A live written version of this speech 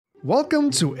Welcome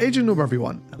to Age of Noob,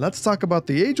 everyone. Let's talk about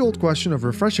the age-old question of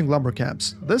refreshing lumber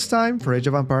camps, this time for Age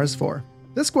of Empires 4.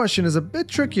 This question is a bit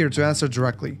trickier to answer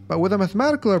directly, but with a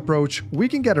mathematical approach, we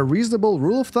can get a reasonable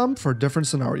rule of thumb for different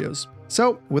scenarios.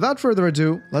 So, without further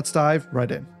ado, let's dive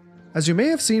right in. As you may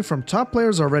have seen from top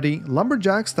players already,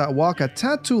 lumberjacks that walk a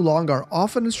tad too long are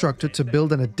often instructed to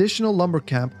build an additional lumber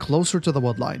camp closer to the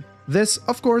wood line. This,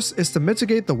 of course, is to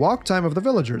mitigate the walk time of the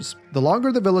villagers. The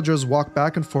longer the villagers walk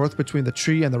back and forth between the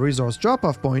tree and the resource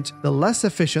drop-off point, the less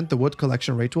efficient the wood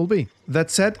collection rate will be.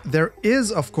 That said, there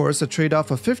is, of course, a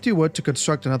trade-off of 50 wood to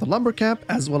construct another lumber camp,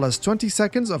 as well as 20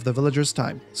 seconds of the villagers'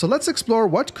 time. So let's explore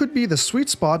what could be the sweet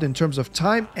spot in terms of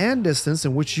time and distance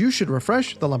in which you should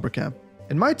refresh the lumber camp.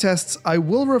 In my tests, I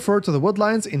will refer to the wood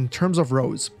lines in terms of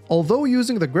rows. Although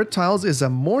using the grid tiles is a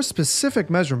more specific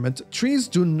measurement, trees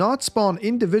do not spawn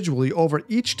individually over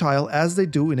each tile as they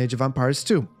do in Age of Empires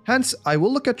 2. Hence, I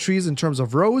will look at trees in terms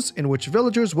of rows in which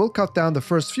villagers will cut down the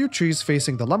first few trees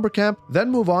facing the lumber camp,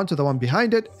 then move on to the one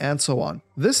behind it, and so on.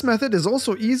 This method is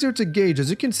also easier to gauge as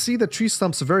you can see the tree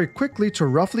stumps very quickly to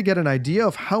roughly get an idea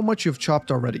of how much you've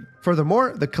chopped already.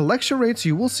 Furthermore, the collection rates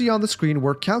you will see on the screen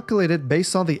were calculated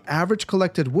based on the average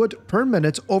collected wood per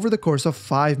minute over the course of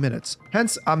 5 minutes.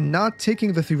 Hence, I'm not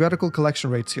taking the theoretical collection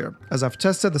rates here, as I've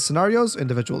tested the scenarios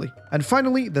individually. And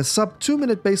finally, the sub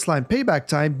 2-minute baseline payback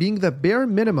time being the bare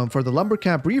minimum for the lumber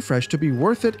camp refresh to be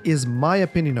worth it is my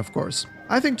opinion, of course.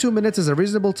 I think 2 minutes is a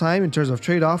reasonable time in terms of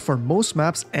trade-off for most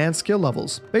maps and skill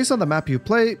levels. Based on the map you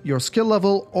play, your skill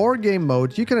level, or game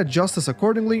mode, you can adjust this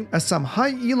accordingly, as some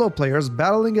high elo players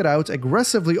battling it out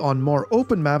aggressively on more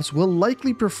open maps will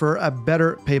likely prefer a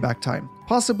better payback time,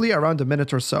 possibly around a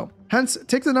minute or so. Hence,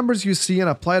 take the numbers you see and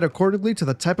apply it accordingly to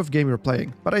the type of game you're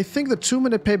playing. But I think the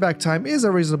 2-minute payback time is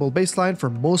a reasonable baseline for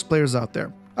most players out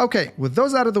there. Okay, with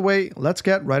those out of the way, let's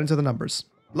get right into the numbers.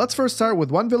 Let's first start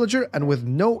with one villager and with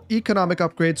no economic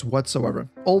upgrades whatsoever.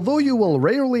 Although you will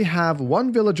rarely have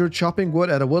one villager chopping wood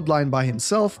at a wood line by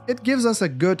himself, it gives us a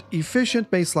good, efficient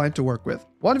baseline to work with.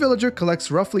 One villager collects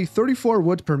roughly 34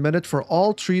 wood per minute for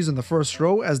all trees in the first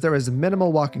row as there is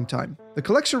minimal walking time. The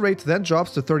collection rate then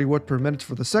drops to 30 wood per minute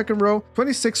for the second row,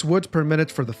 26 wood per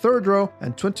minute for the third row,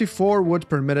 and 24 wood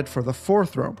per minute for the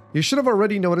fourth row. You should have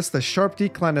already noticed the sharp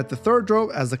decline at the third row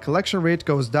as the collection rate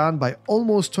goes down by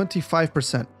almost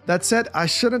 25%. That said, I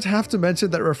shouldn't have to mention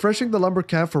that refreshing the lumber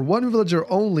camp for one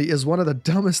villager only is one of the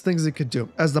dumbest things you could do,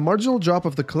 as the marginal drop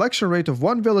of the collection rate of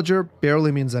one villager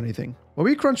barely means anything. When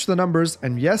we crunch the numbers,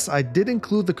 and yes, I did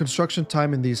include the construction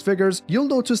time in these figures, you'll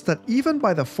notice that even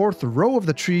by the fourth row of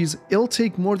the trees, it'll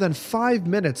take more than 5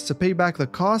 minutes to pay back the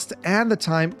cost and the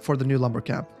time for the new lumber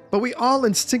camp. But we all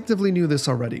instinctively knew this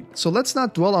already, so let's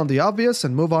not dwell on the obvious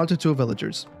and move on to 2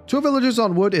 villagers. 2 villagers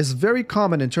on wood is very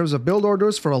common in terms of build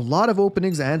orders for a lot of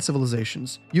openings and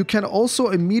civilizations. You can also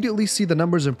immediately see the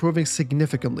numbers improving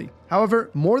significantly.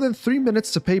 However, more than 3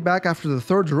 minutes to pay back after the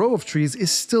third row of trees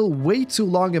is still way too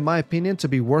long in my opinion to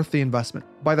be worth the investment.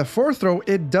 By the fourth row,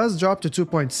 it does drop to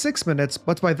 2.6 minutes,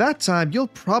 but by that time, you'll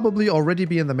probably already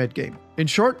be in the mid-game. In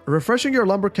short, refreshing your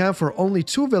lumber camp for only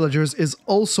 2 villagers is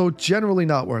also generally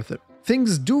not worth it.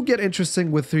 Things do get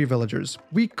interesting with 3 villagers.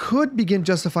 We could begin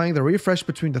justifying the refresh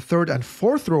between the third and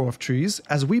fourth row of trees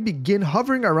as we begin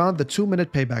hovering around the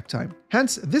 2-minute payback time.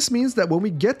 Hence, this means that when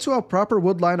we get to a proper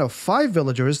wood line of 5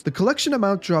 villagers, the collection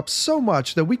amount drops so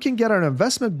much that we can get our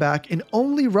investment back in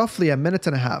only roughly a minute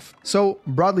and a half. So,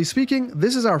 broadly speaking,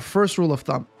 this is our first rule of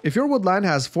thumb. If your wood line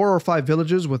has 4 or 5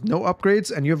 villagers with no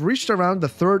upgrades and you've reached around the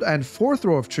third and fourth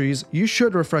row of trees, you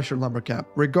should refresh your lumber camp,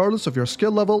 regardless of your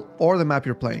skill level or the map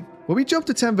you're playing. When we jump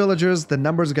to 10 villagers, the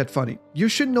numbers get funny. You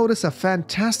should notice a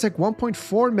fantastic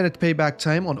 1.4 minute payback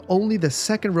time on only the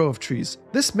second row of trees.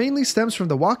 This mainly stems from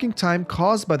the walking time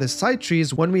caused by the side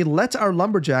trees when we let our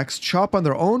lumberjacks chop on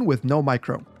their own with no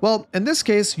micro. Well, in this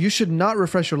case, you should not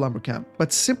refresh your lumber camp,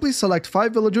 but simply select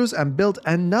 5 villagers and build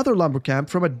another lumber camp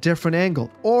from a different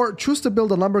angle, or choose to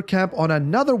build a lumber camp on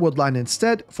another wood line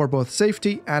instead for both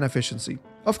safety and efficiency.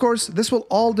 Of course, this will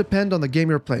all depend on the game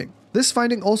you're playing. This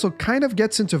finding also kind of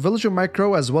gets into villager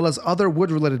micro as well as other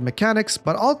wood-related mechanics,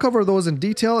 but I'll cover those in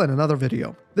detail in another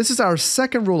video. This is our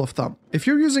second rule of thumb. If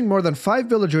you're using more than 5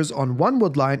 villagers on one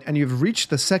wood line and you've reached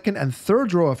the second and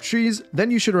third row of trees,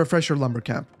 then you should refresh your lumber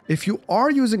camp. If you are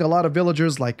using a lot of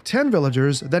villagers, like 10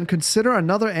 villagers, then consider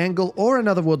another angle or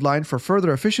another wood line for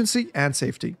further efficiency and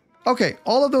safety. Okay,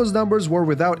 all of those numbers were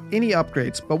without any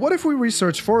upgrades, but what if we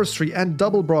research forestry and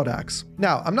double broadaxe?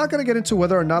 Now, I'm not going to get into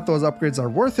whether or not those upgrades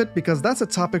are worth it because that's a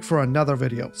topic for another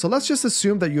video, so let's just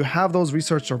assume that you have those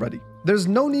researched already. There's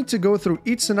no need to go through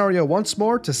each scenario once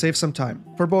more to save some time.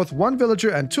 For both 1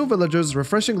 villager and 2 villagers,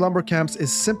 refreshing lumber camps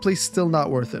is simply still not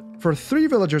worth it. For 3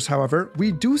 villagers, however,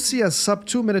 we do see a sub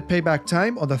 2 minute payback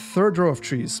time on the 3rd row of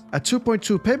trees, a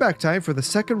 2.2 payback time for the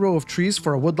 2nd row of trees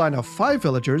for a woodline of 5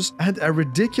 villagers, and a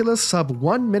ridiculous sub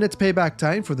 1 minute payback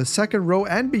time for the 2nd row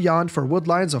and beyond for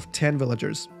woodlines of 10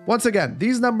 villagers. Once again,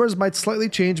 these numbers might slightly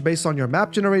change based on your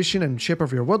map generation and shape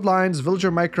of your woodlines,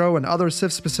 villager micro, and other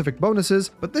civ-specific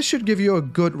bonuses, but this should give you a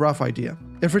good rough idea.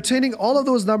 If retaining all of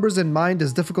those numbers in mind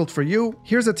is difficult for you,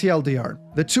 here's a TLDR.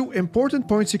 The 2 important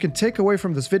points you can take away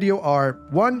from this video are: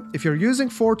 1. If you're using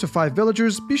 4 to 5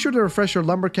 villagers, be sure to refresh your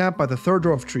lumber camp by the 3rd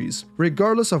row of trees,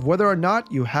 regardless of whether or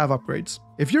not you have upgrades.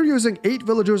 If you're using 8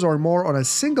 villagers or more on a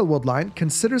single woodline,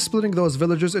 consider splitting those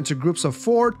villagers into groups of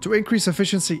 4 to increase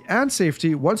efficiency and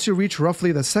safety once you reach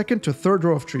roughly the 2nd to 3rd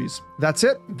row of trees. That's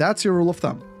it, that's your rule of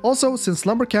thumb. Also, since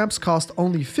lumber camps cost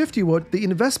only 50 wood, the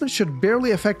investment should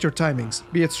barely affect your timings,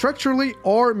 be it structurally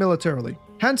or militarily.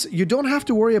 Hence, you don't have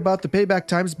to worry about the payback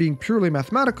times being purely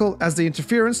mathematical, as the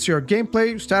interference to your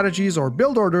gameplay, strategies, or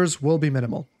build orders will be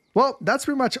minimal. Well, that's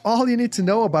pretty much all you need to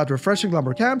know about refreshing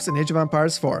lumber camps in Age of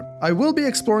Empires 4. I will be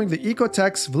exploring the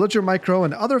eco-techs, villager micro,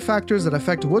 and other factors that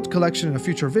affect wood collection in a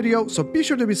future video, so be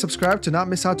sure to be subscribed to not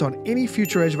miss out on any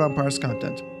future Age of Empires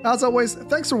content. As always,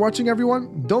 thanks for watching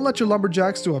everyone, don't let your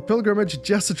lumberjacks do a pilgrimage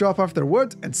just to drop off their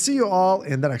wood, and see you all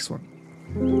in the next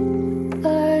one.